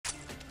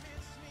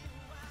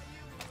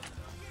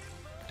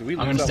Do we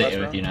lose I'm gonna that stay last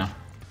with round? you now.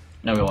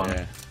 No, we won.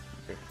 Yeah.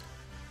 Okay.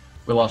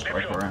 We lost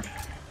right for round.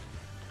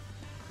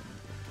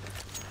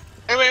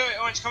 Hey, wait,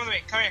 Orange, come with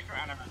me. Come here,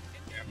 come on.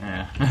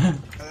 Yeah. I was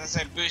gonna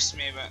say boost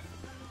me, but...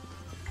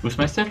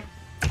 Boostmeister?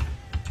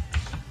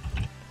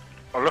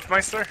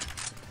 Olufmeister?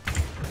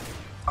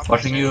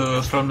 Watching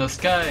you from the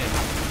sky,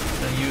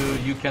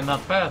 and you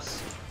cannot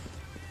pass.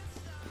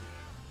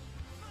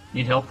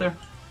 Need help there?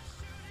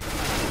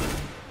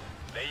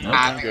 Nope.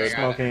 Ah, I'm good.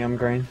 Smoking, I'm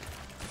green.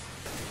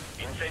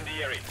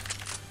 Incendiary.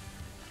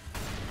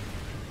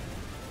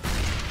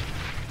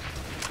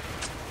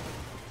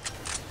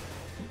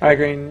 Alright,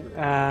 green.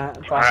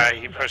 Alright,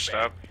 he pushed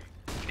up.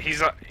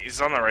 He's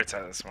on the right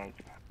side of the smoke.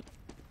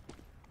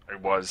 Or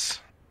was.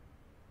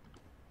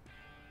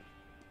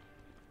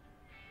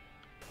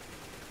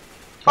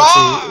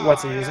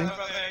 What's he using?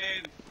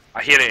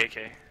 I hit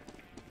AK.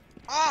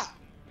 Ah!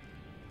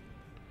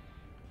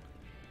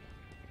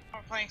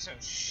 I'm playing so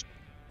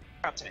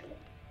crap today.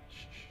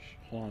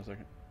 Hold on a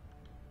second.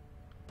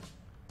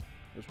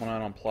 There's one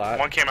out on plat.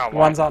 One came out long.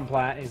 One's on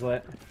plat, he's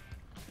lit.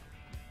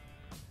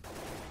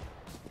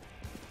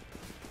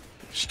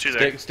 There's two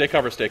there. Stay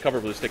cover,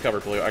 blue. Stay cover,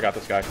 blue. I got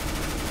this guy.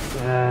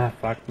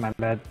 Fuck, my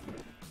bad.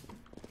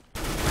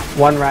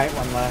 One right,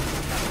 one left.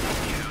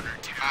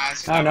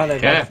 Oh no,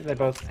 they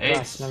both Ace.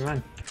 lost. Never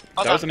mind.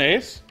 That was an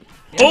ace?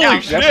 Yeah. Holy Yeah.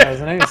 shit! Yep, that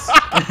was an ace.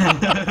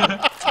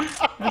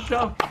 Good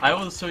job. I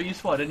was so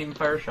useful, I didn't even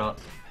fire a shot.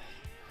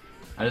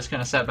 I just kind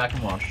of sat back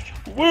and watched.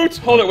 Woot!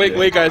 Hold it,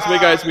 wait guys. We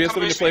have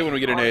something to play when we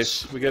get an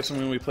ace. We get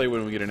something we play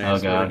when we get an ace. Oh,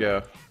 There we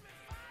God.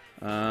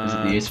 go. Is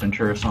it the Ace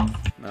Ventura song?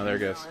 No, there it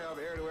goes.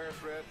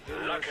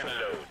 Lock and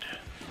load.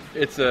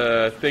 It's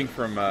a thing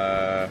from,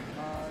 Never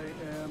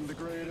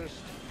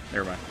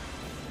mind.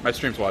 My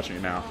stream's watching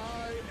it now.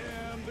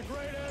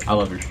 I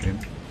love your stream.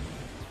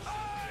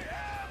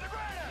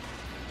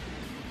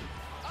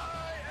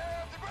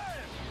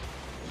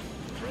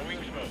 Throwing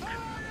smoke.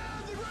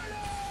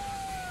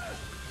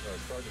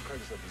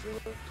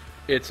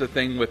 It's a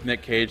thing with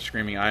Nick Cage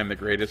screaming, "I am the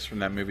greatest" from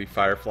that movie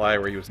Firefly,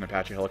 where he was an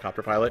Apache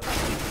helicopter pilot.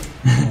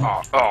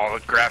 Oh,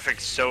 the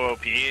graphics so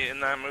OP in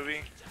that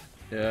movie.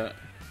 Yeah.